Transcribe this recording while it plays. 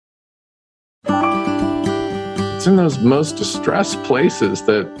it's in those most distressed places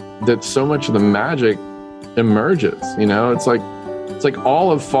that so much of the magic emerges. It's like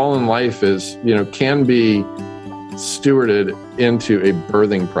all of fallen life is, can be stewarded into a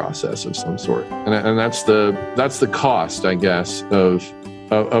birthing process of some sort. And that's the cost, I guess, of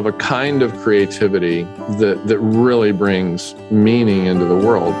a kind of creativity that really brings meaning into the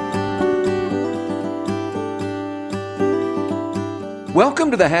world.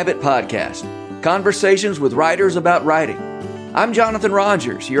 Welcome to the Habit Podcast, conversations with writers about writing. I'm Jonathan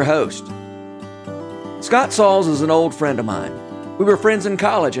Rogers, your host. Scott Sauls is an old friend of mine. We were friends in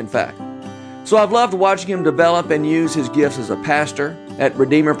college, in fact. So I've loved watching him develop and use his gifts as a pastor at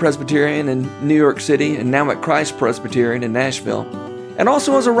Redeemer Presbyterian in New York City and now at Christ Presbyterian in Nashville, and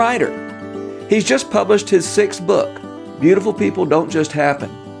also as a writer. He's just published his 6th book, Beautiful People Don't Just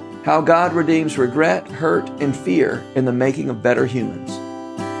Happen: How God Redeems Regret, Hurt, and Fear in the Making of Better Humans.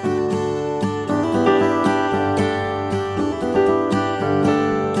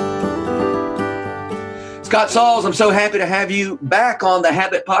 Scott Sauls, I'm so happy to have you back on the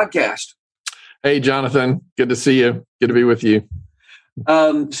Habit Podcast. Hey, Jonathan. Good to see you. Good to be with you.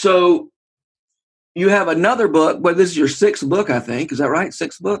 So you have another book, but this is your 6th book, I think. Is that right?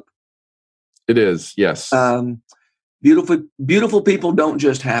 6th book? It is, yes. Beautiful People Don't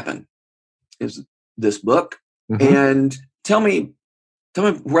Just Happen is this book. Mm-hmm. And tell me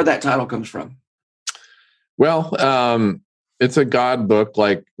where that title comes from. Well, it's a God book,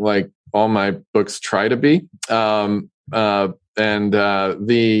 like all my books try to be. And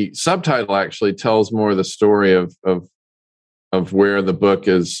the subtitle actually tells more of the story of where the book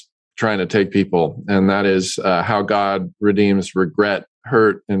is trying to take people. And that is how God redeems regret,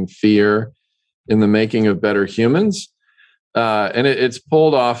 hurt, and fear in the making of better humans. And it's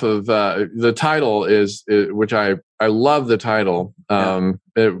pulled off of the title which I love the title.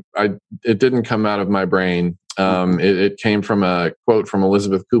 It didn't come out of my brain. It came from a quote from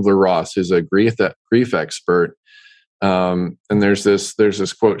Elizabeth Kubler-Ross, who's a grief expert. And there's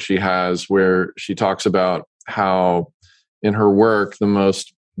this quote she has where she talks about how in her work, the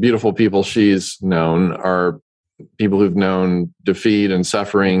most beautiful people she's known are people who've known defeat and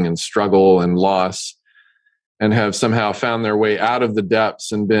suffering and struggle and loss, and have somehow found their way out of the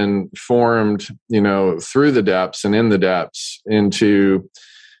depths and been formed, through the depths and in the depths into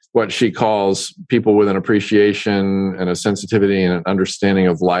what she calls people with an appreciation and a sensitivity and an understanding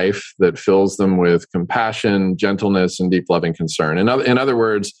of life that fills them with compassion, gentleness, and deep loving concern. In other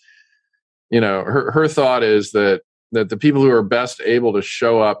words, her thought is that the people who are best able to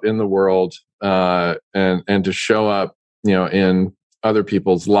show up in the world and to show up, in other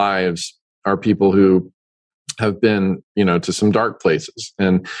people's lives are people who have been, to some dark places.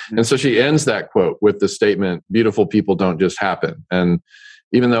 And so she ends that quote with the statement, "Beautiful people don't just happen." And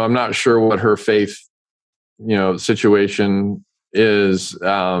even though I'm not sure what her faith, situation is,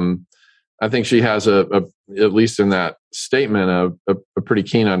 I think she has at least in that statement, a pretty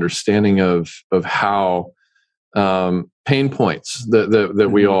keen understanding of how pain points that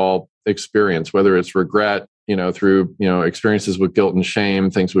we all experience, whether it's regret, through, experiences with guilt and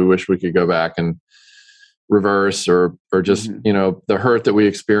shame, things we wish we could go back and reverse, or just, the hurt that we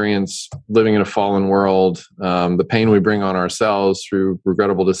experience living in a fallen world, the pain we bring on ourselves through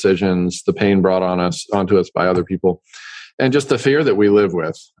regrettable decisions, the pain brought onto us by other people, and just the fear that we live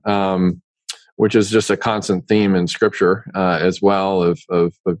with, which is just a constant theme in Scripture, as well, of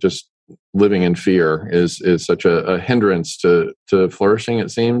just living in fear is such a hindrance to flourishing, it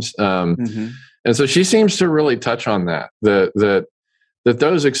seems. And so she seems to really touch on that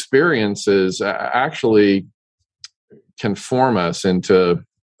those experiences actually can form us into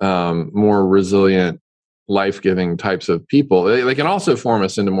more resilient, life-giving types of people. They can also form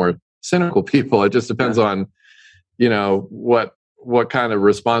us into more cynical people. It just depends on, what kind of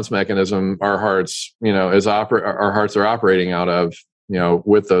response mechanism our hearts, our hearts are operating out of,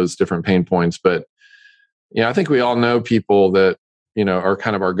 with those different pain points. But I think we all know people that are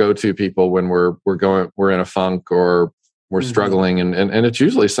kind of our go-to people when we're in a funk or we're struggling, and it's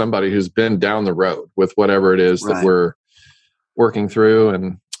usually somebody who's been down the road with whatever it is that we're working through.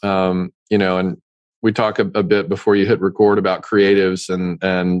 And, and we talk a bit before you hit record about creatives and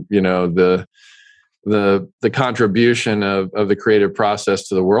the contribution of the creative process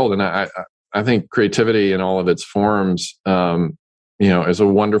to the world. And I think creativity in all of its forms, is a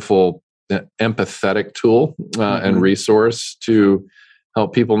wonderful empathetic tool and resource to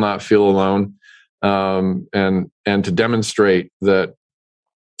help people not feel alone. And to demonstrate that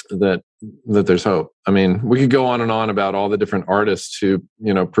there's hope. I mean, we could go on and on about all the different artists who,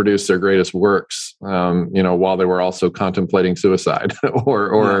 produced their greatest works, while they were also contemplating suicide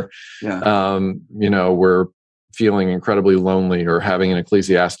or were, feeling incredibly lonely or having an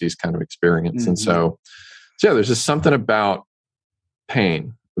Ecclesiastes kind of experience. And so yeah, there's just something about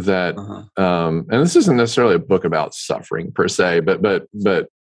pain that, and this isn't necessarily a book about suffering per se, but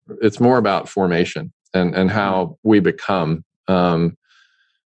it's more about formation and how we become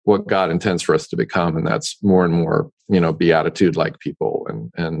what God intends for us to become. And that's more and more, beatitude-like people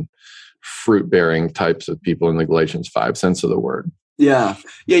and fruit-bearing types of people in the Galatians 5 sense of the word. Yeah.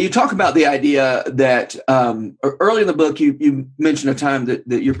 Yeah. You talk about the idea that early in the book, you mentioned a time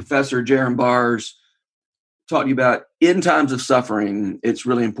that your professor, Jaron Bars, taught you about in times of suffering, it's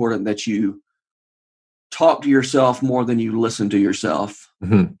really important that you talk to yourself more than you listen to yourself.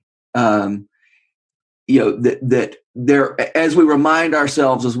 That there, as we remind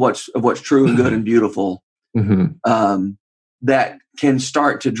ourselves of what's true and good and beautiful, that can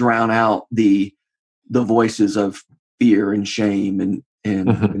start to drown out the voices of fear and shame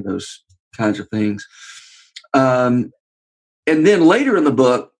and those kinds of things. And then later in the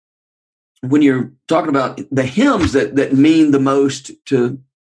book, when you're talking about the hymns that mean the most to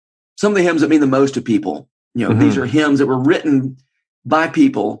some of the hymns that mean the most to people, these are hymns that were written by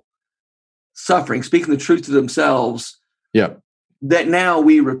people suffering, speaking the truth to themselves. Yeah. That now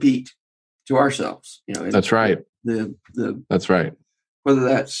we repeat to ourselves. That's right. That's right. Whether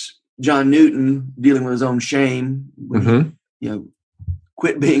that's John Newton dealing with his own shame, when he,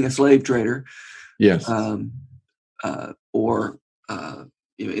 quit being a slave trader. Yes. And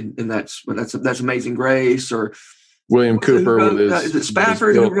that's Amazing Grace, or William Cooper wrote, with his. Is it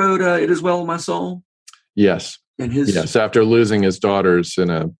Spafford who wrote "It Is Well with My Soul"? Yes. And his after losing his daughters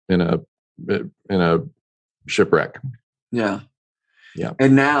in a shipwreck. Yeah. Yeah.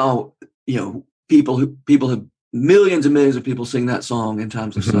 And now people have millions and millions of people sing that song in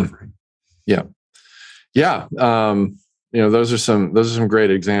times of suffering. Yeah. Yeah. Those are some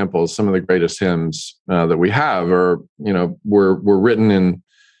great examples. Some of the greatest hymns that we have are, were written in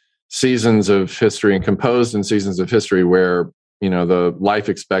seasons of history and composed in seasons of history where, the life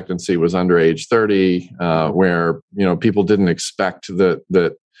expectancy was under age 30, where, people didn't expect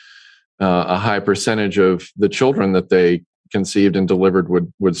that a high percentage of the children that they conceived and delivered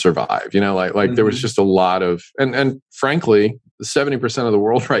would survive. There was just a lot of, and frankly, 70% of the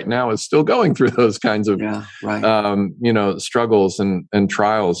world right now is still going through those kinds of, struggles and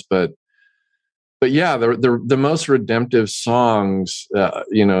trials. But yeah, the most redemptive songs,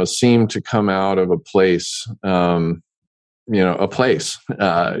 seem to come out of a place, where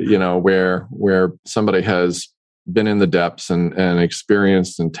somebody has been in the depths and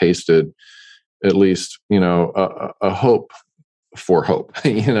experienced and tasted at least, a hope for hope,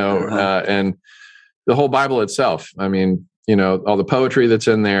 and the whole Bible itself. I mean, all the poetry that's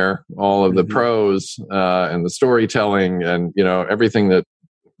in there, all of the prose and the storytelling, and everything that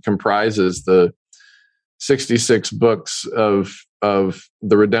comprises the 66 books of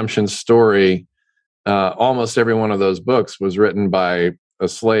the redemption story. Almost every one of those books was written by a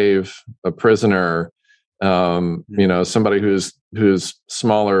slave, a prisoner, somebody whose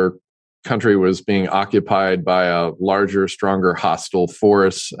smaller country was being occupied by a larger, stronger, hostile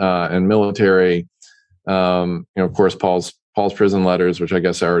force and military. Of course, Paul's prison letters, which I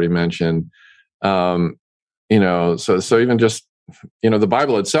guess I already mentioned. So even just, the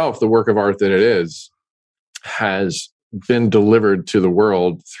Bible itself, the work of art that it is, has been delivered to the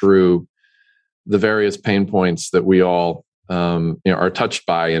world through the various pain points that we all, are touched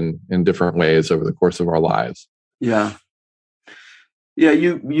by in different ways over the course of our lives. Yeah. Yeah.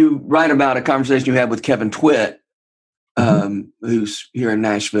 You write about a conversation you had with Kevin Twitt, who's here in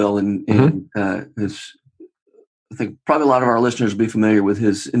Nashville and is, I think probably a lot of our listeners will be familiar with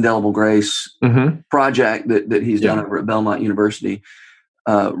his Indelible Grace project that he's done over at Belmont University,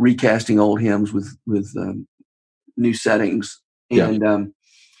 recasting old hymns with new settings. And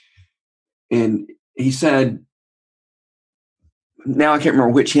he said, now I can't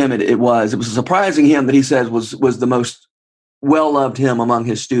remember which hymn it was. It was a surprising hymn that he said was the most well-loved hymn among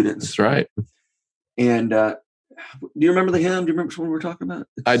his students. That's right. And do you remember the hymn? Do you remember which one we were talking about?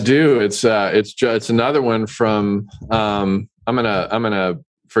 I do. It's another one from. I'm gonna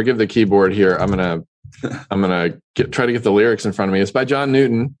forgive the keyboard here. I'm gonna try to get the lyrics in front of me. It's by John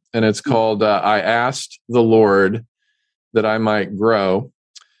Newton, and it's called "I Asked the Lord That I Might Grow."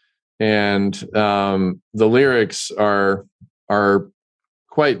 And the lyrics are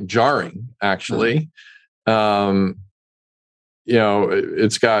quite jarring, actually.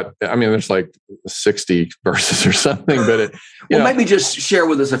 It's got, there's like 60 verses or something, but maybe just share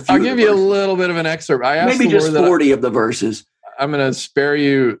with us a few. I'll give you a little bit of an excerpt. Maybe just 40 of the verses. I'm going to spare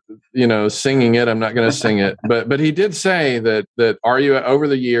you, singing it. I'm not going to sing it, but he did say that over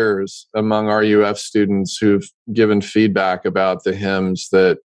the years among RUF students who've given feedback about the hymns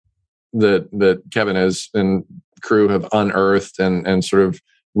that Kevin and crew have unearthed and sort of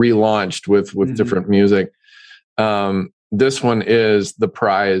relaunched with different music. This one is the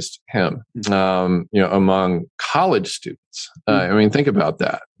prized hymn, among college students. I mean, think about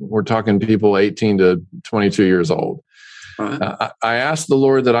that. We're talking people 18 to 22 years old. I asked the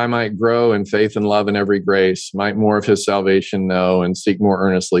Lord that I might grow in faith and love and every grace, might more of his salvation know, and seek more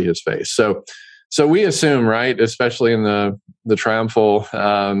earnestly his face. So we assume, right, especially in the triumphal,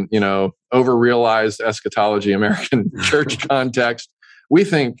 over-realized eschatology American church context, we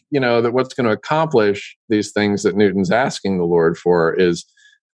think, that what's going to accomplish these things that Newton's asking the Lord for is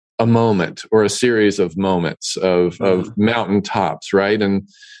a moment or a series of moments of mountaintops, right? And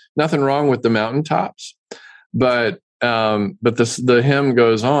nothing wrong with the mountaintops, but the hymn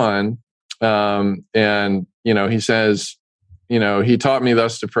goes on, and he says, he taught me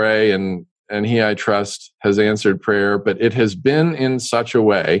thus to pray, and he, I trust, has answered prayer, but it has been in such a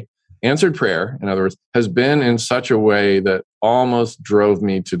way. Answered prayer, in other words, has been in such a way that almost drove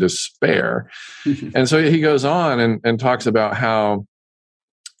me to despair. And so he goes on and talks about how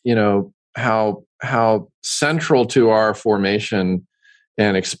central to our formation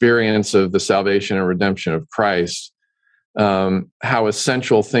and experience of the salvation and redemption of Christ, how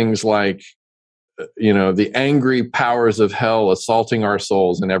essential things like, the angry powers of hell assaulting our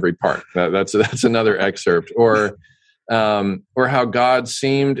souls in every part. That's another excerpt. Or how God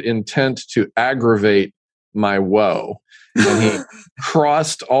seemed intent to aggravate my woe. And he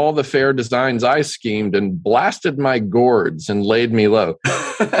crossed all the fair designs I schemed and blasted my gourds and laid me low.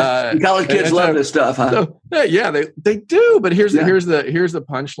 College kids love this stuff, huh? So, yeah, they do. But here's the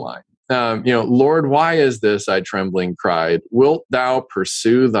punchline. Lord, why is this? I trembling cried. Wilt thou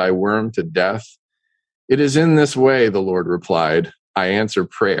pursue thy worm to death? It is in this way, the Lord replied, I answer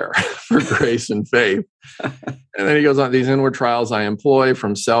prayer for grace and faith. And then he goes on, these inward trials I employ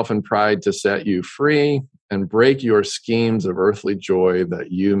from self and pride to set you free and break your schemes of earthly joy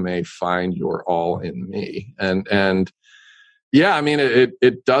that you may find your all in me. And yeah, I mean,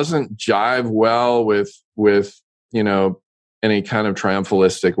 it doesn't jive well with any kind of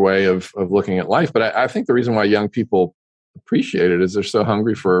triumphalistic way of looking at life. But I think the reason why young people appreciate it is they're so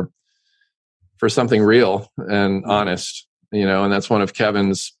hungry for something real and honest. And that's one of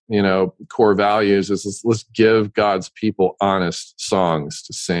Kevin's, core values is let's give God's people honest songs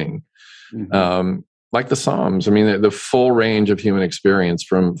to sing. Like the Psalms. I mean, the full range of human experience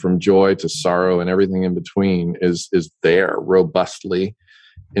from joy to sorrow and everything in between is there robustly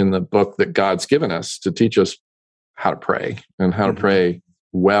in the book that God's given us to teach us how to pray and how to pray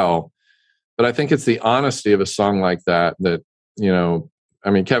well. But I think it's the honesty of a song like that, I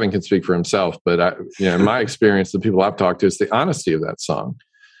mean, Kevin can speak for himself, but in my experience, the people I've talked to, it's the honesty of that song.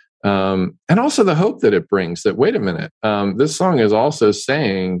 And also the hope that it brings that, wait a minute, this song is also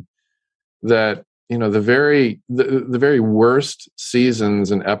saying that, the very worst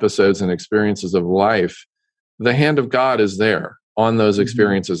seasons and episodes and experiences of life, the hand of God is there on those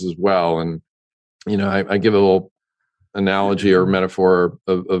experiences as well. And, I give a little analogy or metaphor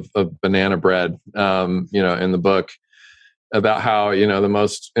of banana bread, in the book, about how the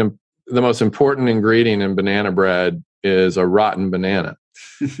most important ingredient in banana bread is a rotten banana,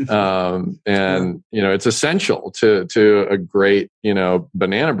 and it's essential to a great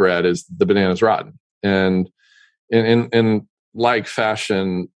banana bread is the banana's rotten, and in like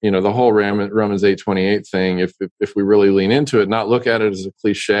fashion, the whole Romans 8:28 thing. If we really lean into it, not look at it as a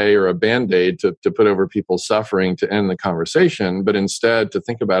cliche or a band-aid to put over people's suffering to end the conversation, but instead to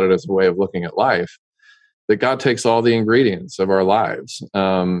think about it as a way of looking at life. That God takes all the ingredients of our lives,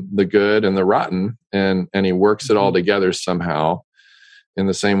 the good and the rotten, and he works it all together somehow in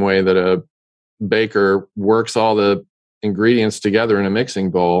the same way that a baker works all the ingredients together in a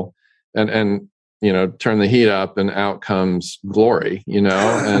mixing bowl and turn the heat up and out comes glory, and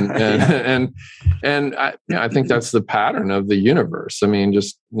I think that's the pattern of the universe. I mean,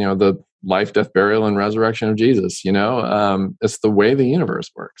 just, the life, death, burial, and resurrection of Jesus, it's the way the universe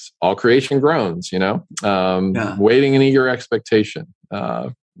works. All creation groans, waiting in eager expectation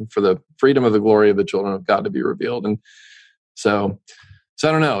for the freedom of the glory of the children of God to be revealed. And so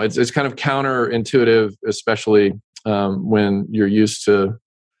I don't know, it's kind of counterintuitive, especially when you're used to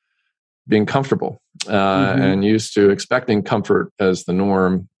being comfortable and used to expecting comfort as the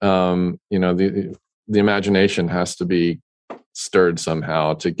norm. The imagination has to be stirred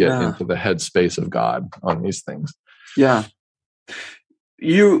somehow to get into the headspace of God on these things. Yeah.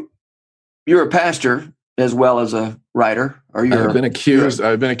 You're a pastor as well as a writer, or you're? I've been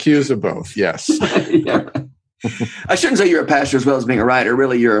accused of both. Yes. Yeah. I shouldn't say you're a pastor as well as being a writer.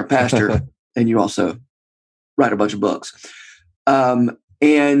 Really, you're a pastor, and you also write a bunch of books.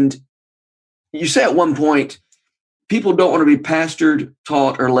 And you say at one point, people don't want to be pastored,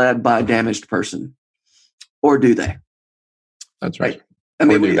 taught, or led by a damaged person, or do they? That's right. I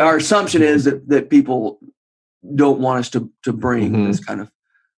mean, our assumption is that people don't want us to bring this kind of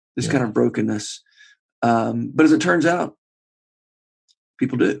brokenness. But as it turns out,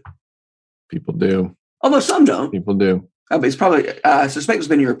 people do. People do. Although some don't. People do. I mean, it's probably, I suspect it's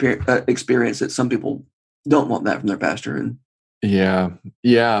been your experience that some people don't want that from their pastor. And yeah.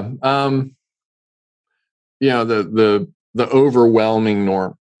 The overwhelming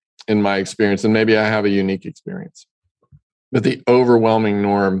norm in my experience, and maybe I have a unique experience, but the overwhelming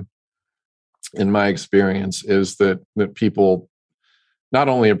norm in my experience is that people not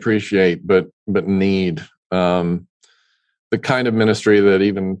only appreciate but need the kind of ministry that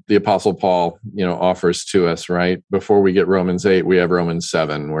even the Apostle Paul, offers to us. Right before we get Romans 8, we have Romans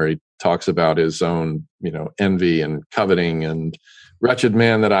 7, where he talks about his own, envy and coveting and wretched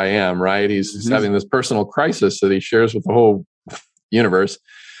man that I am. Right, he's having this personal crisis that he shares with the whole universe.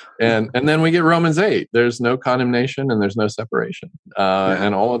 And then we get Romans 8. There's no condemnation and there's no separation,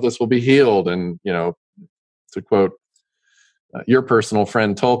 and all of this will be healed. And to quote your personal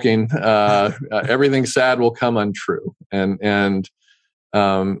friend Tolkien, everything sad will come untrue. But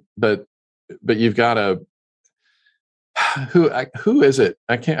you've got to, who is it?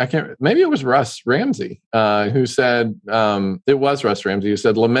 I can't. Maybe it was Russ Ramsey who said, it was Russ Ramsey who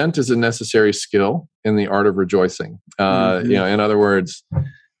said, lament is a necessary skill in the art of rejoicing. In other words,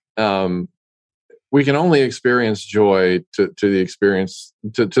 we can only experience joy to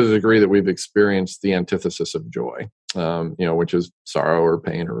the degree that we've experienced the antithesis of joy, which is sorrow or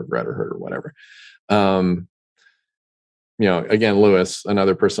pain or regret or hurt or whatever. Again, Lewis,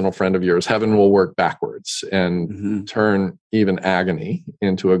 another personal friend of yours, heaven will work backwards and turn even agony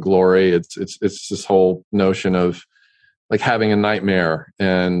into a glory. It's this whole notion of like having a nightmare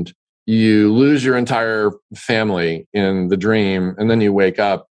and you lose your entire family in the dream, and then you wake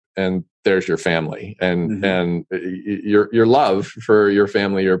up and there's your family, and your love for your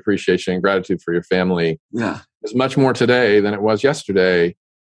family, your appreciation and gratitude for your family is much more today than it was yesterday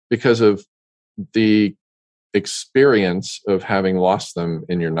because of the experience of having lost them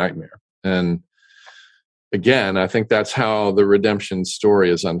in your nightmare. And again, I think that's how the redemption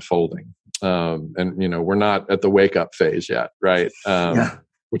story is unfolding. We're not at the wake up phase yet, right?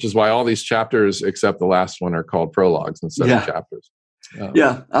 Which is why all these chapters, except the last one, are called prologues instead of chapters.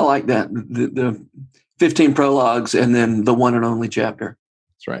 I like that. The 15 prologues and then the one and only chapter.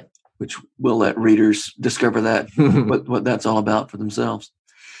 That's right. Which we'll let readers discover that, what that's all about for themselves.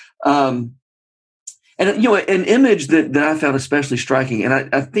 And an image that I found especially striking,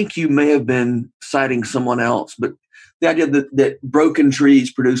 and I think you may have been citing someone else, but the idea that broken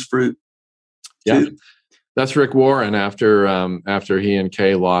trees produce fruit. Yeah. That's Rick Warren after he and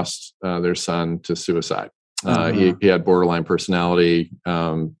Kay lost their son to suicide. He had borderline personality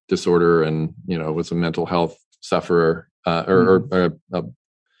disorder and was a mental health sufferer or a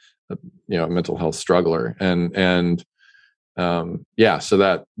mental health struggler. So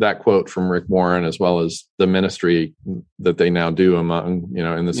that quote from Rick Warren, as well as the ministry that they now do among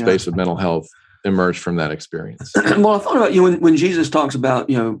in the space of mental health, emerged from that experience. Well, I thought about when Jesus talks about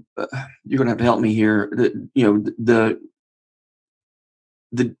you're going to have to help me here.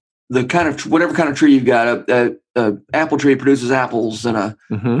 The kind of whatever kind of tree you've got, a apple tree produces apples, and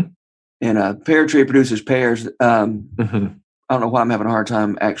a pear tree produces pears. I don't know why I'm having a hard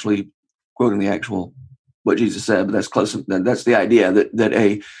time actually quoting the actual what Jesus said, but that's close. That's the idea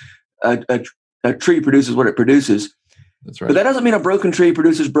that a tree produces what it produces. That's right. But that doesn't mean a broken tree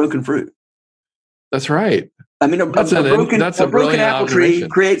produces broken fruit. That's right. I mean, a broken apple tree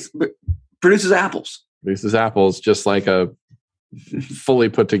produces apples. Produces apples, just like a fully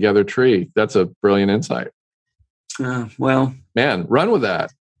put together tree. That's a brilliant insight. Well, man, run with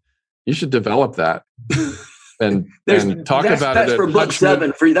that. You should develop that and talk about it. That's for book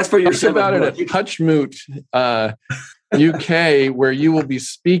 7. That's for your 7th about book. It at Hutchmoot, UK, where you will be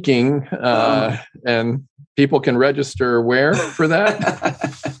speaking, and people can register where for that.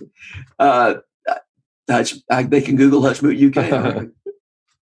 They can Google Hutchmoot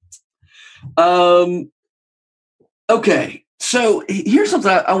UK. Okay. So here's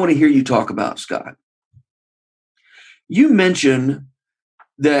something I want to hear you talk about, Scott. You mentioned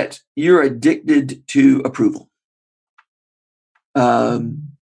that you're addicted to approval. And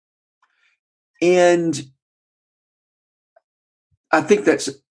I think that's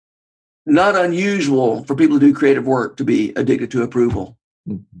not unusual for people to do creative work to be addicted to approval.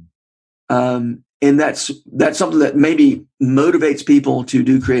 Mm-hmm. And that's something that maybe motivates people to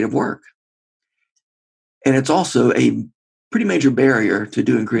do creative work. And it's also a pretty major barrier to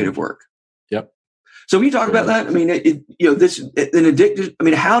doing creative work. Yep. So when you talk about that, I mean, an addicted. I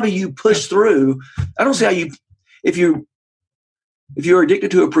mean, how do you push through? I don't see how you, if you're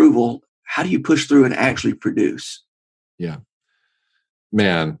addicted to approval, how do you push through and actually produce? Yeah,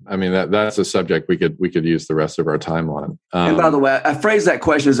 man. I mean, that's a subject we could use the rest of our time on. And by the way, I phrase that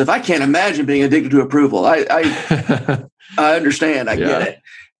question as if I can't imagine being addicted to approval. I understand. I get it.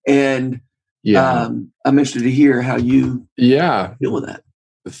 And I'm interested to hear how you deal with that.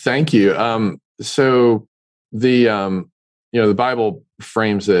 Thank you. So the the Bible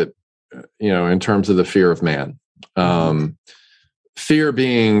frames it in terms of the fear of man. Fear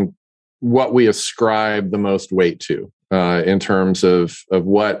being what we ascribe the most weight to, in terms of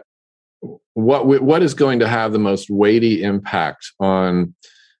what is going to have the most weighty impact on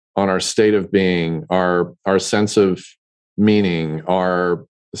our state of being, our sense of meaning, our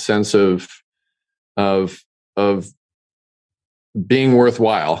sense of being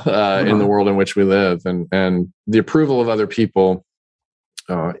worthwhile in the world in which we live, and the approval of other people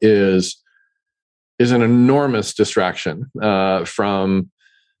is an enormous distraction from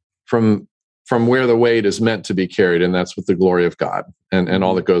where the weight is meant to be carried, and that's with the glory of God and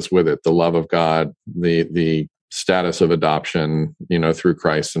all that goes with it, the love of God, the status of adoption, through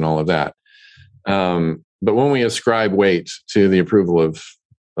Christ and all of that. But when we ascribe weight to the approval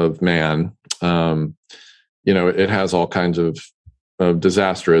of man, it has all kinds of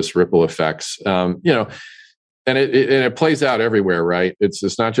disastrous ripple effects. And it plays out everywhere, right?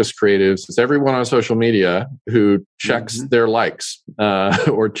 It's not just creatives; it's everyone on social media who checks their likes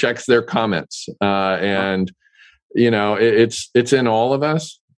or checks their comments, and it's in all of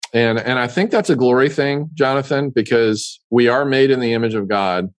us. And I think that's a glory thing, Jonathan, because we are made in the image of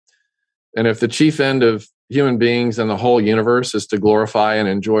God, and if the chief end of human beings and the whole universe is to glorify and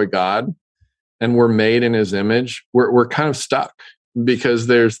enjoy God, and we're made in His image, we're kind of stuck because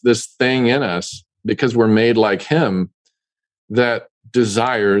there's this thing in us, because we're made like Him, that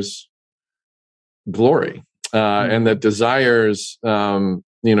desires glory and that desires,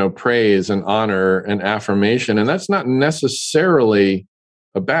 praise and honor and affirmation. And that's not necessarily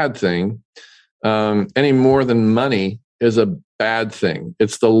a bad thing, any more than money is a bad thing.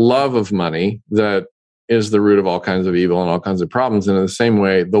 It's the love of money that is the root of all kinds of evil and all kinds of problems. And in the same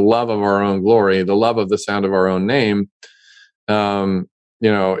way, the love of our own glory, the love of the sound of our own name,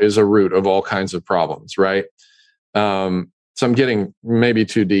 is a root of all kinds of problems, right? So I'm getting maybe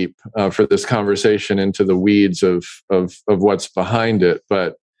too deep for this conversation into the weeds of what's behind it,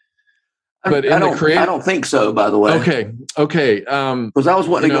 but I don't think so. By the way, okay. Because I was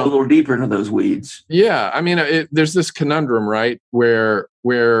wanting to go a little deeper into those weeds. Yeah, I mean, there's this conundrum, right, where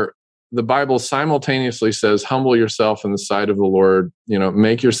the Bible simultaneously says, "Humble yourself in the sight of the Lord."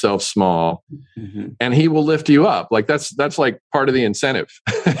 Make yourself small, and He will lift you up. Like that's like part of the incentive.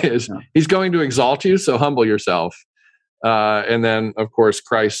 He's going to exalt you, so humble yourself. And then, of course,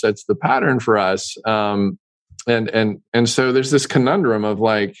 Christ sets the pattern for us. And so there's this conundrum of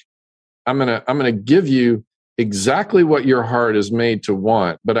like, I'm gonna give you exactly what your heart is made to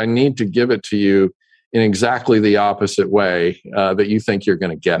want, but I need to give it to you in exactly the opposite way that you think you're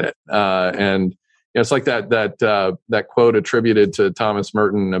going to get it. And it's like that quote attributed to Thomas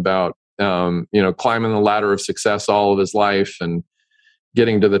Merton about climbing the ladder of success all of his life and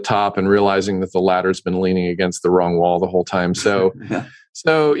getting to the top and realizing that the ladder's been leaning against the wrong wall the whole time. So,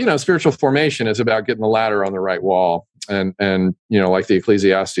 spiritual formation is about getting the ladder on the right wall. And like the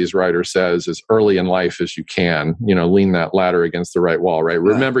Ecclesiastes writer says, as early in life as you can, lean that ladder against the right wall, right?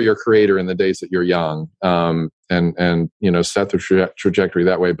 Remember your Creator in the days that you're young, and set the trajectory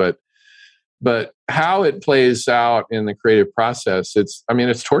that way. But how it plays out in the creative process, it's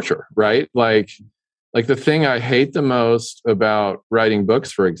torture, right? Like the thing I hate the most about writing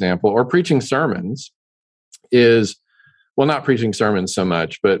books, for example, or preaching sermons is, well, not preaching sermons so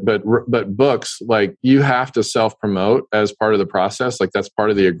much, but books, like you have to self-promote as part of the process. Like that's part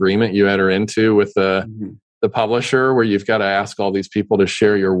of the agreement you enter into with the publisher, where you've got to ask all these people to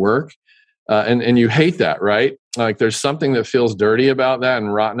share your work. And you hate that, right? Like there's something that feels dirty about that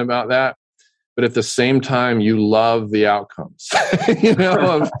and rotten about that. But at the same time, you love the outcomes,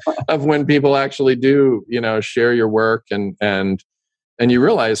 of when people actually do, share your work and you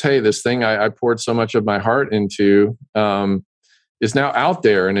realize, hey, this thing I poured so much of my heart into is now out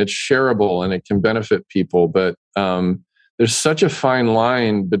there and it's shareable and it can benefit people. But there's such a fine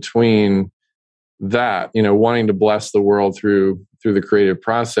line between that, wanting to bless the world through the creative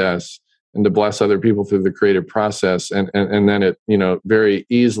process, and to bless other people through the creative process. And then it, very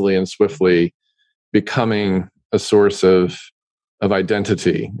easily and swiftly becoming a source of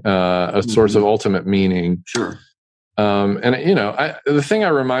identity, a source of ultimate meaning. Sure. The thing I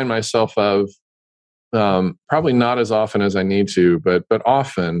remind myself of, probably not as often as I need to, but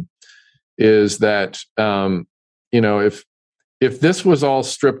often, is that, if this was all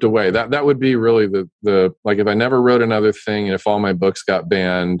stripped away, that would be really the like, if I never wrote another thing, and if all my books got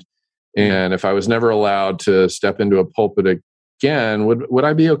banned, and if I was never allowed to step into a pulpit again, would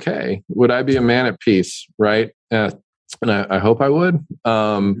I be okay? Would I be a man at peace? Right. And I hope I would.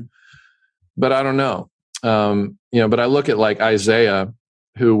 But I don't know. But I look at like Isaiah,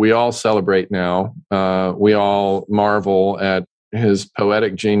 who we all celebrate now. We all marvel at his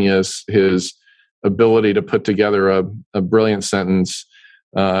poetic genius, his ability to put together a brilliant sentence,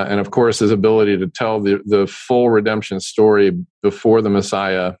 and of course his ability to tell the full redemption story before the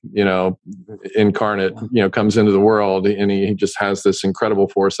Messiah, incarnate, comes into the world, and he just has this incredible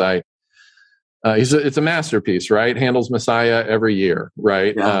foresight. It's a masterpiece, right? Handles Messiah every year,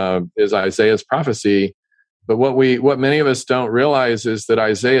 right? Yeah. Is Isaiah's prophecy. But what many of us don't realize is that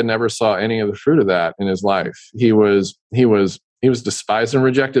Isaiah never saw any of the fruit of that in his life. He was despised and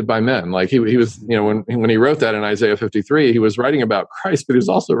rejected by men. Like he was, when he wrote that in Isaiah 53, he was writing about Christ, but he was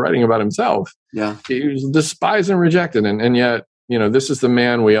also writing about himself. Yeah. He was despised and rejected. And yet, this is the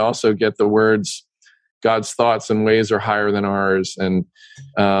man we also get the words, God's thoughts and ways are higher than ours. And,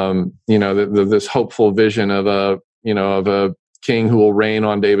 this hopeful vision of a king who will reign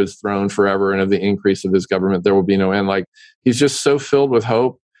on David's throne forever, and of the increase of his government, there will be no end. Like, he's just so filled with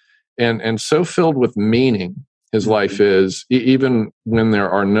hope and so filled with meaning. His life is, even when there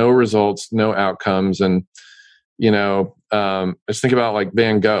are no results, no outcomes. And, just think about like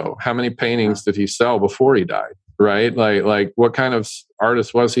Van Gogh. How many paintings did he sell before he died? Right? Like what kind of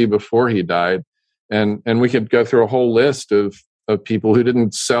artist was he before he died? And we could go through a whole list of people who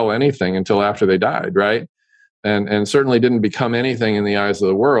didn't sell anything until after they died, right? And certainly didn't become anything in the eyes of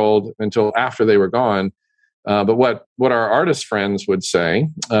the world until after they were gone. But what our artist friends would say,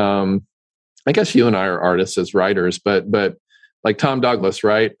 I guess you and I are artists as writers, but like Tom Douglas,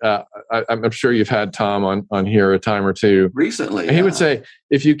 right? I'm sure you've had Tom on here a time or two recently. And he would say,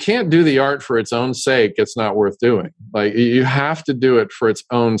 if you can't do the art for its own sake, it's not worth doing. Like, you have to do it for its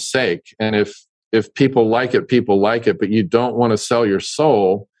own sake. And if people like it, but you don't want to sell your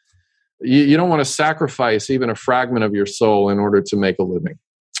soul. You don't want to sacrifice even a fragment of your soul in order to make a living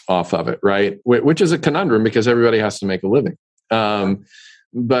off of it, right? Which is a conundrum, because everybody has to make a living.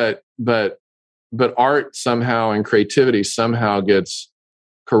 But art somehow, and creativity somehow gets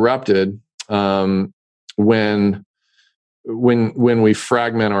corrupted when we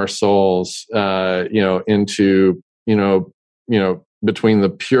fragment our souls, into between the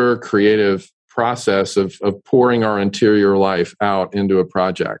pure creative process of pouring our interior life out into a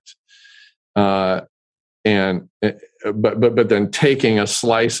project, but then taking a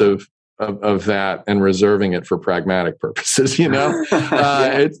slice of that and reserving it for pragmatic purposes. Yeah.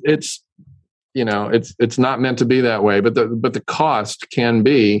 It's not meant to be that way, but the cost can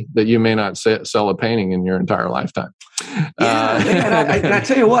be that you may not sell a painting in your entire lifetime. And I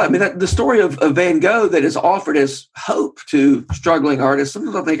tell you what, I mean, the story of Van Gogh that is offered as hope to struggling artists.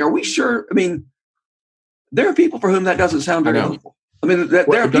 Sometimes I think, are we sure? I mean, there are people for whom that doesn't sound very hopeful. I mean,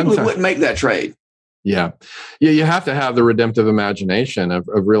 there are people who wouldn't make that trade. Yeah. You have to have the redemptive imagination of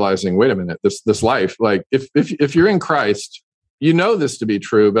realizing, wait a minute, this life, like if you're in Christ, this to be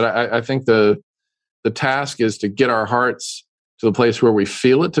true, but I think the task is to get our hearts to the place where we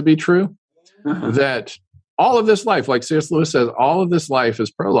feel it to be true, that all of this life, like C.S. Lewis says, all of this life is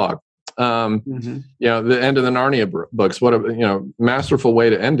prologue. The end of the Narnia books, what a masterful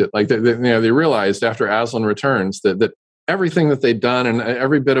way to end it. Like they realized after Aslan Returns that everything that they'd done and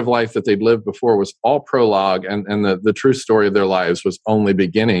every bit of life that they'd lived before was all prologue, and the true story of their lives was only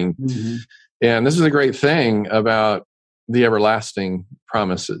beginning. And this is a great thing about the everlasting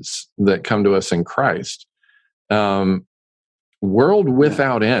promises that come to us in Christ. World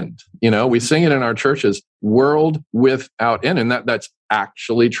without end. We sing it in our churches, world without end. And that's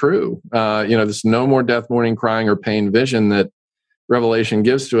actually true. This no more death, mourning, crying, or pain vision that Revelation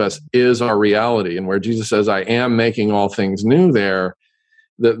gives to us is our reality. And where Jesus says, I am making all things new there,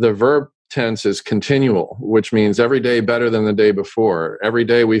 the verb tense is continual, which means every day better than the day before. Every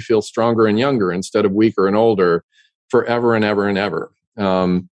day we feel stronger and younger instead of weaker and older, forever and ever and ever.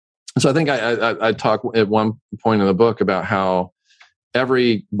 So I think I talk at one point in the book about how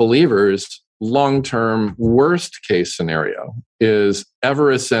every believer's long-term worst case scenario is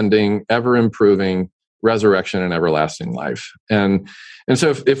ever ascending, ever improving, resurrection and everlasting life. And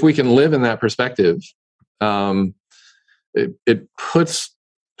so if we can live in that perspective, it puts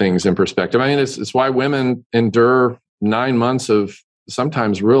things in perspective. I mean, it's why women endure 9 months of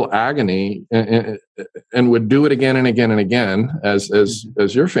sometimes real agony and would do it again and again and again, as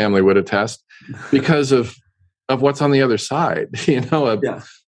your family would attest, because of what's on the other side.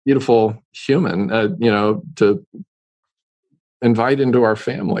 Beautiful human, to invite into our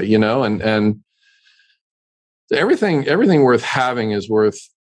family, and everything worth having is worth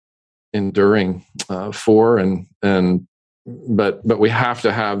enduring for, but we have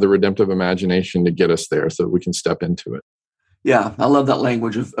to have the redemptive imagination to get us there so that we can step into it. Yeah, I love that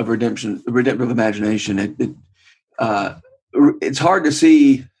language of redemption, redemptive imagination. It's hard to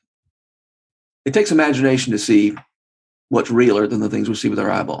see. It takes imagination to see what's realer than the things we see with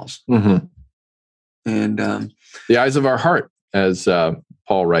our eyeballs. Mm-hmm. And the eyes of our heart, as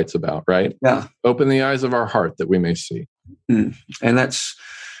Paul writes about, right? Yeah. Open the eyes of our heart that we may see. And that's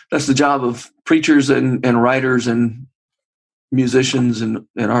the job of preachers and writers and musicians and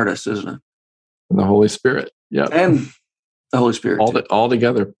artists, isn't it? And the Holy Spirit. Yeah. And the Holy Spirit. All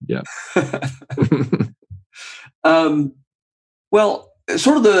together. Yeah. Well,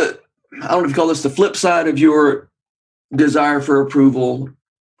 sort of I don't know if you call this the flip side of your desire for approval,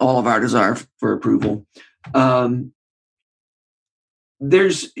 all of our desire for approval.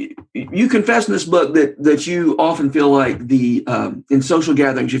 You confess in this book that you often feel like in social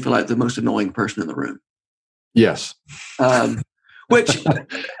gatherings, you feel like the most annoying person in the room. Yes. Which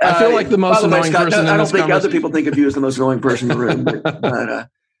I feel like the most annoying person. I don't think other people think of you as the most annoying person in the room, but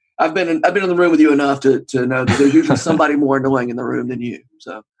I've been in the room with you enough to know that there's usually somebody more annoying in the room than you.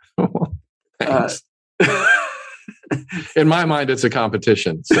 So, thanks. In my mind, it's a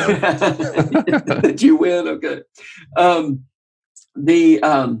competition. So that you win, okay.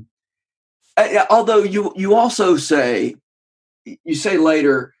 Although you also say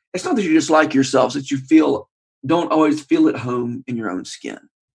later, it's not that you dislike yourselves, that you don't always feel at home in your own skin.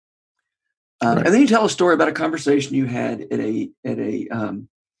 Right. And then you tell a story about a conversation you had at a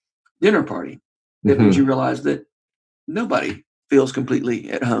dinner party that made you realize that nobody feels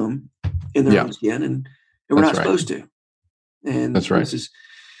completely at home in their own skin, and we're not supposed to. And that's right. This is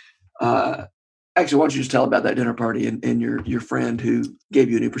actually, why don't you just tell about that dinner party and your friend who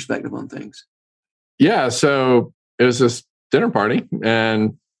gave you a new perspective on things? Yeah, so it was this dinner party,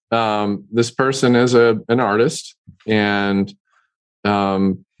 and this person is an artist, and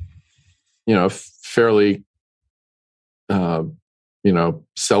fairly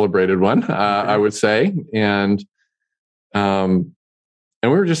celebrated one, I would say, and we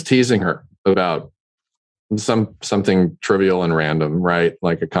were just teasing her about something trivial and random, right?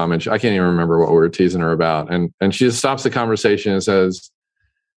 Like a comment. I can't even remember what we were teasing her about. And she just stops the conversation and says,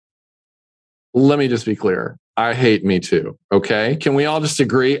 "Let me just be clear. I hate Me Too. Okay. Can we all just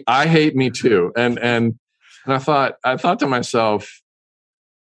agree? I hate Me Too." And I thought to myself,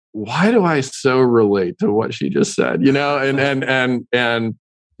 why do I so relate to what she just said? And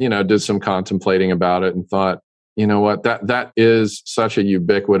did some contemplating about it and thought, you know what, that is such a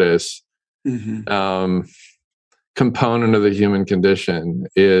ubiquitous component of the human condition,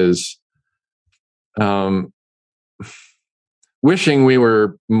 is wishing we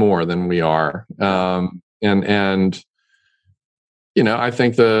were more than we are. I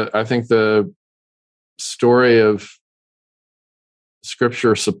think the story of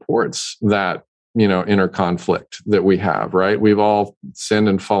Scripture supports that, inner conflict that we have, right? We've all sinned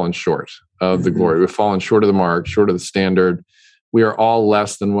and fallen short of the glory. We've fallen short of the mark, short of the standard. We are all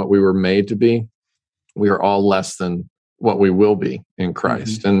less than what we were made to be. We are all less than what we will be in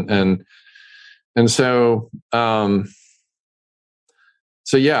Christ. And so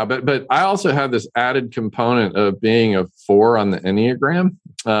yeah, but I also have this added component of being a 4 on the Enneagram,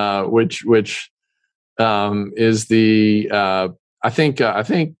 which is the I think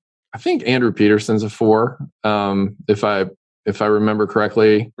Andrew Peterson's a 4. If I remember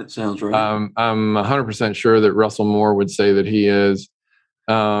correctly, that sounds right. I'm 100% sure that Russell Moore would say that he is.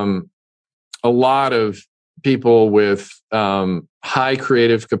 A lot of people with high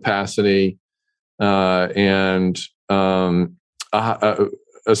creative capacity and a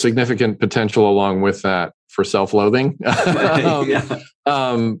significant potential along with that for self-loathing.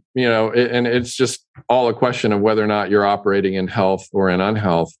 And it's just all a question of whether or not you're operating in health or in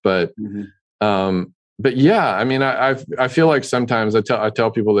unhealth. But yeah, I mean, I feel like sometimes I tell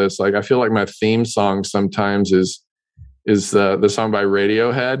people this, like, I feel like my theme song sometimes is the song by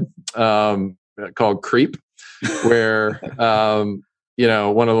Radiohead called Creep, where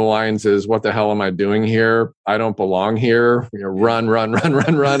one of the lines is, "What the hell am I doing here? I don't belong here. Run."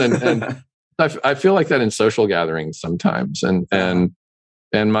 And I feel like that in social gatherings sometimes,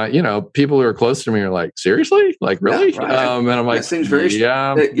 and my, people who are close to me are like, seriously? Like, really? Yeah, right. And I'm like, that seems very,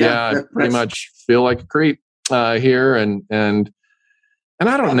 I pretty much feel like a creep here. And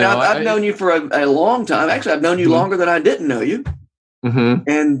I don't know. I've known you for a long time. Actually, I've known you longer than I didn't know you. Mm-hmm.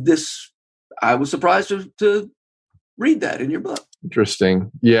 And I was surprised to read that in your book.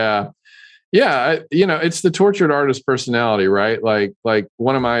 Interesting. Yeah. Yeah. It's the tortured artist personality, right? Like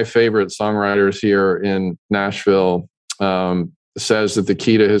one of my favorite songwriters here in Nashville, says that the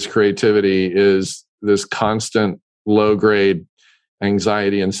key to his creativity is this constant low grade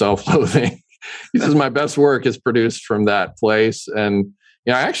anxiety and self-loathing. He says my best work is produced from that place. And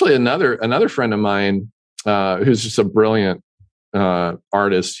actually another friend of mine, who's just a brilliant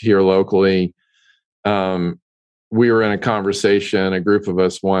artist here locally, we were in a conversation, a group of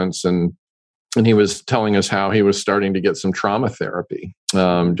us once, and he was telling us how he was starting to get some trauma therapy,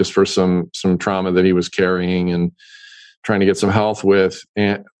 just for some trauma that he was carrying and trying to get some help with.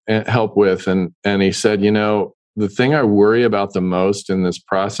 And he said, the thing I worry about the most in this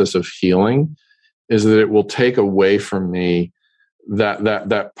process of healing is that it will take away from me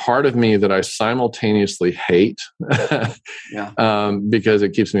that part of me that I simultaneously hate, because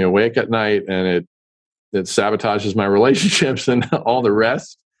it keeps me awake at night and it sabotages my relationships and all the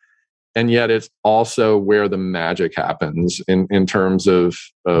rest. And yet it's also where the magic happens in terms of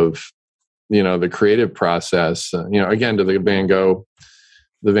the creative process, again, to the Van Gogh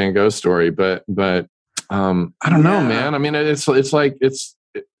story, but I don't know, man. I mean, it's like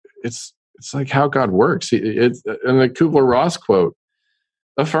how God works. And the Kubler-Ross quote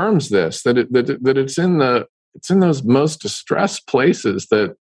affirms this, that it's in those most distressed places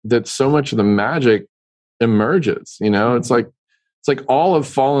that so much of the magic emerges. It's like all of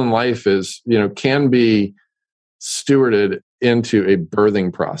fallen life is, can be stewarded into a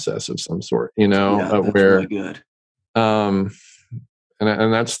birthing process of some sort, that's where really good. And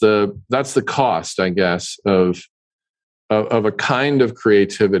that's the cost, I guess, of a kind of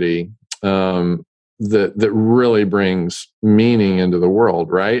creativity that really brings meaning into the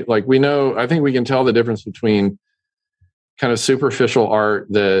world, right? Like I think we can tell the difference between kind of superficial art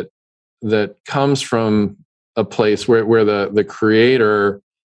that comes from a place where the creator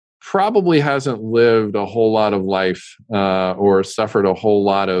probably hasn't lived a whole lot of life, or suffered a whole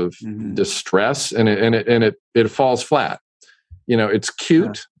lot of distress, and it falls flat. It's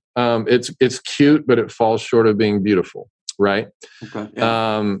cute. Yeah. It's cute, but it falls short of being beautiful, right? Okay.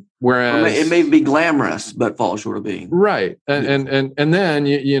 Yeah. Whereas it may be glamorous, but falls short of being right. And then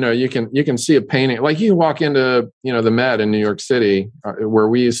you can see a painting. Like you walk into the Met in New York City, where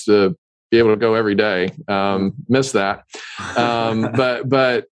we used to be able to go every day. Miss that.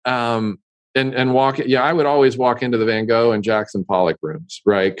 But and walk. Yeah, I would always walk into the Van Gogh and Jackson Pollock rooms,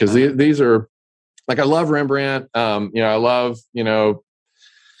 right? Because these are, like, I love Rembrandt. I love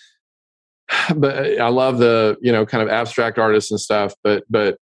but I love the kind of abstract artists and stuff. But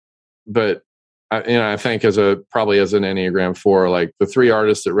I think probably as an Enneagram 4, like the three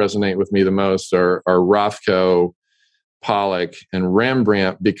artists that resonate with me the most are Rothko, Pollock, and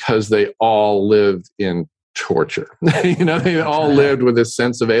Rembrandt, because they all lived in torture. They all lived with this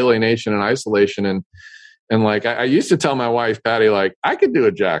sense of alienation and isolation. And like, I used to tell my wife, Patty, like, I could do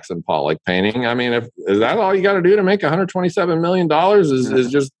a Jackson Pollock painting. I mean, is that all you got to do to make $127 million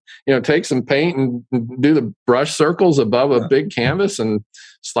is just, take some paint and do the brush circles above a big canvas and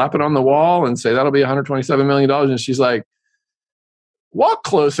slap it on the wall and say, that'll be $127 million. And she's like, walk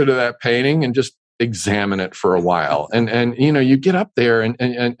closer to that painting and just examine it for a while. And you get up there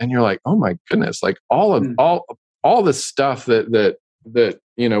and you're like, oh my goodness, like all the stuff that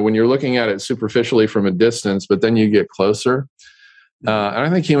when you're looking at it superficially from a distance, but then you get closer. And I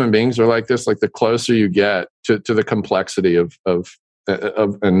think human beings are like this. Like the closer you get to the complexity of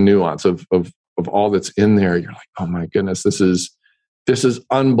and nuance of all that's in there, you're like, oh my goodness, this is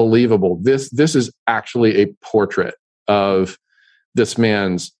unbelievable. This is actually a portrait of this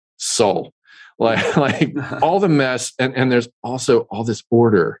man's soul. Like all the mess, and there's also all this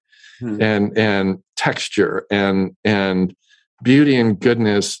order and texture and beauty and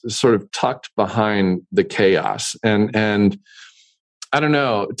goodness sort of tucked behind the chaos. And I don't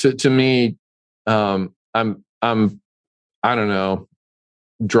know, to me, I'm I don't know,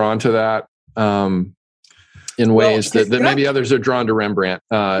 drawn to that in ways that maybe others are drawn to Rembrandt,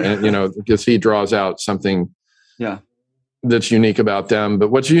 and because he draws out something that's unique about them. But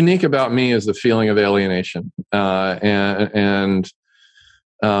what's unique about me is the feeling of alienation, and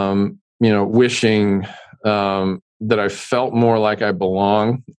wishing that I felt more like I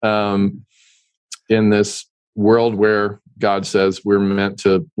belong in this world where God says we're meant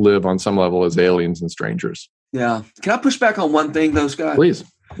to live on some level as aliens and strangers. Yeah. Can I push back on one thing, though, Scott? Please.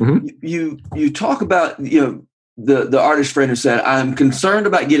 Mm-hmm. You talk about, the artist friend who said, I'm concerned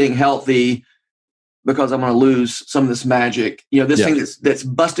about getting healthy because I'm going to lose some of this magic. This thing that's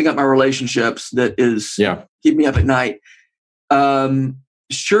busting up my relationships, that is keeping me up at night.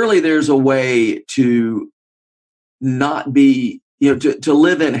 Surely there's a way to not be, to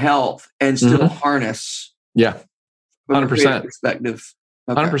live in health and still harness. Yeah. 100%. Perspective.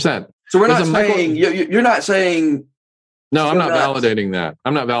 Okay. 100%. So we're not saying, you're not saying. No, I'm not validating that.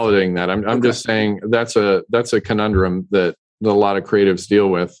 I'm just saying that's a conundrum that a lot of creatives deal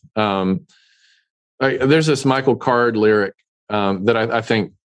with. There's this Michael Card lyric that I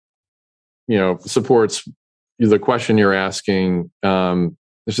think, supports the question you're asking.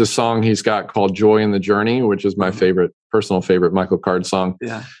 There's a song he's got called "Joy in the Journey," which is my personal favorite Michael Card song.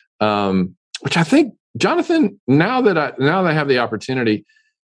 Yeah. Which I think, Jonathan, now that I have the opportunity,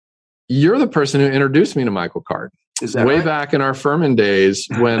 you're the person who introduced me to Michael Card. Is that way right? Back in our Furman days,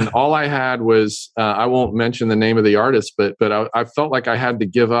 when all I had was, I won't mention the name of the artist, but I felt like I had to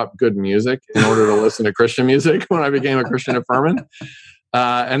give up good music in order to listen to Christian music when I became a Christian at Furman.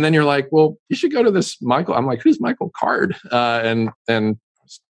 And then you're like, well, you should go to this Michael. I'm like, who's Michael Card? And kind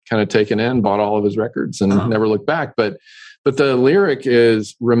of taken in, bought all of his records and never looked back. But the lyric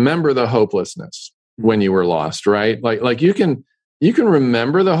is, remember the hopelessness when you were lost, right? Like you can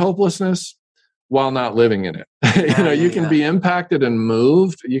remember the hopelessness while not living in it. You can be impacted and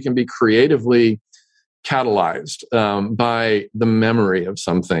moved. You can be creatively catalyzed by the memory of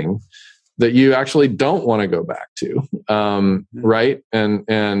something that you actually don't want to go back to, right? And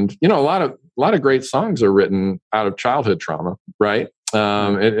a lot of great songs are written out of childhood trauma, right?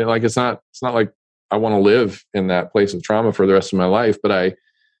 It's not like I want to live in that place of trauma for the rest of my life, but I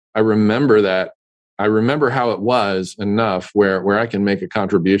remember that. I remember how it was enough where I can make a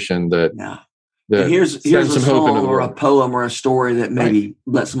contribution that. Yeah. Here's a song or a poem or a story that maybe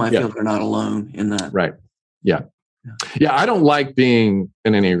lets somebody feel they're not alone in that. Right. Yeah. I don't like being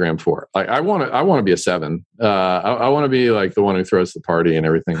an Enneagram 4. Like I want to be a 7. I want to be like the one who throws the party and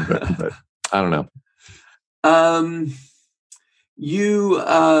everything, but I don't know.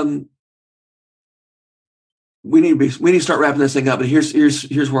 We need to start wrapping this thing up. But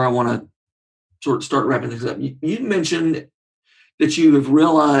here's where I want to sort of start wrapping this up. You mentioned that you have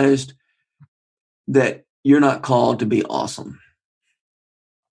realized that you're not called to be awesome.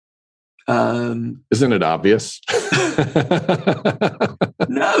 Isn't it obvious?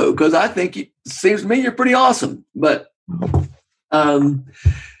 No, because I think it seems to me you're pretty awesome. But how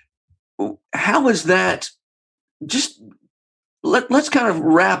is that? Just let's kind of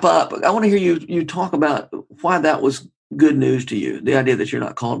wrap up. I want to hear you talk about why that was good news to you, the idea that you're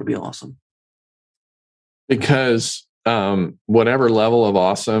not called to be awesome. Because whatever level of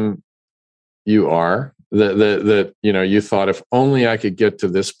awesome you are, that you thought, if only I could get to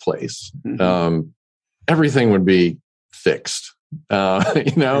this place, everything would be fixed.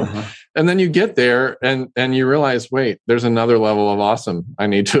 And then you get there and you realize, wait, there's another level of awesome I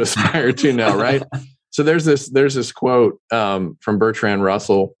need to aspire to now, right? So there's this quote from Bertrand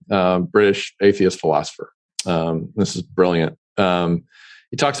Russell, British atheist philosopher. This is brilliant.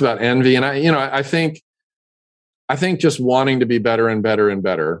 He talks about envy, and I think just wanting to be better and better and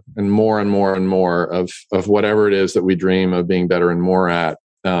better and more and more and more of whatever it is that we dream of being better and more at,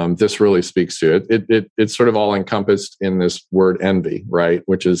 this really speaks to it. It's sort of all encompassed in this word envy, right?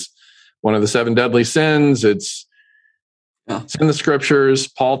 Which is one of the 7 deadly sins. It's in the scriptures.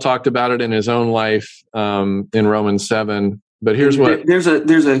 Paul talked about it in his own life in Romans 7. But here's what there's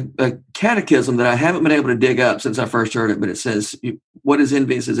a catechism that I haven't been able to dig up since I first heard it. But it says, "What is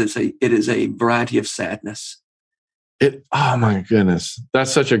envy?" It says it is a variety of sadness. Oh my goodness,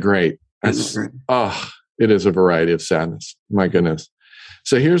 that's such a great. It is a variety of sadness. My goodness.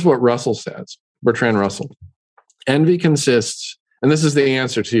 So here's what Russell says, Bertrand Russell. Envy consists, and this is the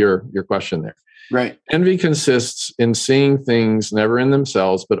answer to your question there. Right. Envy consists in seeing things never in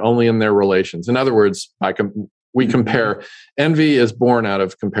themselves, but only in their relations. In other words, we compare. Envy is born out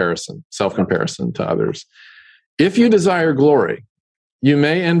of comparison, self-comparison to others. If you desire glory, you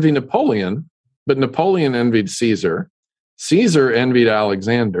may envy Napoleon, but Napoleon envied Caesar. Caesar envied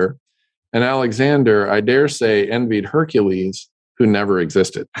Alexander. And Alexander, I dare say, envied Hercules, who never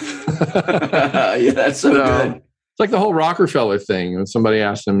existed. Yeah, that's so good. It's like the whole Rockefeller thing. When somebody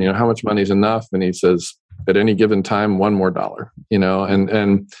asked him, how much money is enough? And he says, at any given time, $1 more,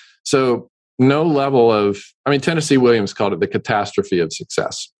 and so no level of, Tennessee Williams called it the catastrophe of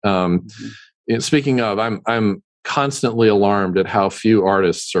success. Speaking of, I'm constantly alarmed at how few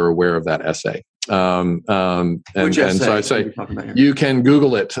artists are aware of that essay. And so I say you can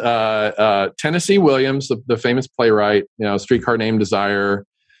Google it. Tennessee Williams, the famous playwright, Streetcar Named Desire,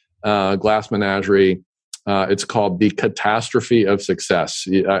 Glass Menagerie. It's called The Catastrophe of Success.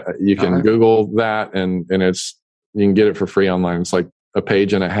 You can Google that, and you can get it for free online. It's like a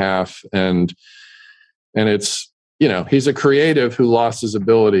page and a half, and it's he's a creative who lost his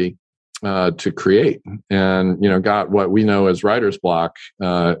ability to create, and got what we know as writer's block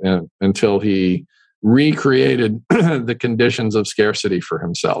until he recreated the conditions of scarcity for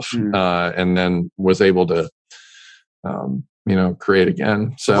himself, and then was able to create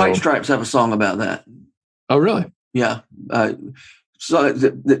again. So White Stripes have a song about that. Oh, really? Yeah. So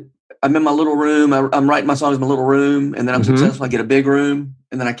I'm in my little room. I'm writing my songs in my little room, and then I'm successful. I get a big room,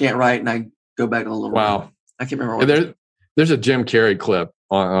 and then I can't write, and I go back to the little room. I can't remember. There's a Jim Carrey clip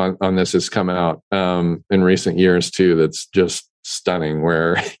on this that's come out in recent years too. That's just stunning.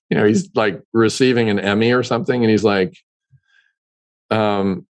 Where he's like receiving an Emmy or something, and he's like, he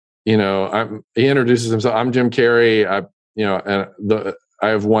introduces himself. I'm Jim Carrey. I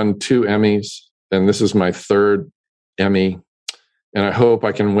have won 2 Emmys, and this is my 3rd Emmy, and I hope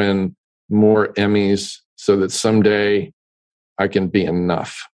I can win more Emmys so that someday I can be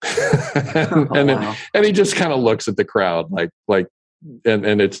enough. And he just kind of looks at the crowd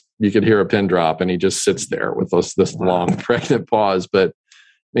and it's, you could hear a pin drop, and he just sits there with this long pregnant pause. But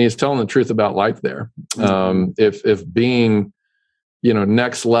he's telling the truth about life there. If being,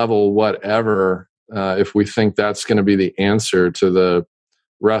 next level, whatever, if we think that's going to be the answer to the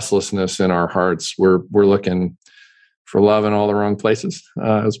restlessness in our hearts, we're looking for love in all the wrong places.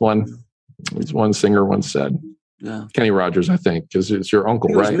 As one singer once said. Yeah. Kenny Rogers, I think, because it's your uncle,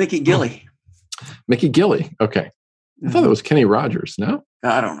 right? Mickey Gilley. Mickey Gilley. Okay. I thought it was Kenny Rogers. No?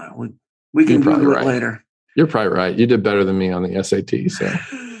 I don't know. We can Google it later. You're probably right. You did better than me on the SAT. So,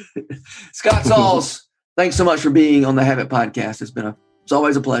 Scott Sauls, thanks so much for being on the Habit Podcast. It's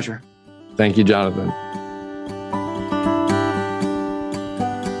always a pleasure. Thank you, Jonathan.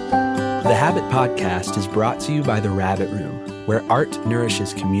 The Habit Podcast is brought to you by The Rabbit Room, where art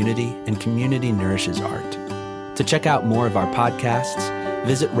nourishes community and community nourishes art. To check out more of our podcasts,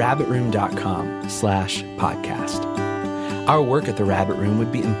 visit rabbitroom.com/podcast. Our work at The Rabbit Room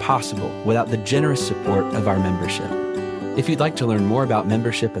would be impossible without the generous support of our membership. If you'd like to learn more about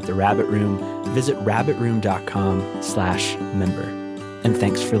membership at The Rabbit Room, visit rabbitroom.com/member. And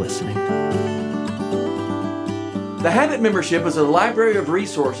thanks for listening. The Habit membership is a library of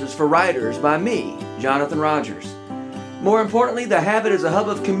resources for writers by me, Jonathan Rogers. More importantly, The Habit is a hub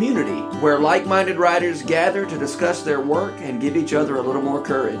of community where like-minded writers gather to discuss their work and give each other a little more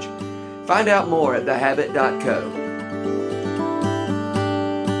courage. Find out more at thehabit.co.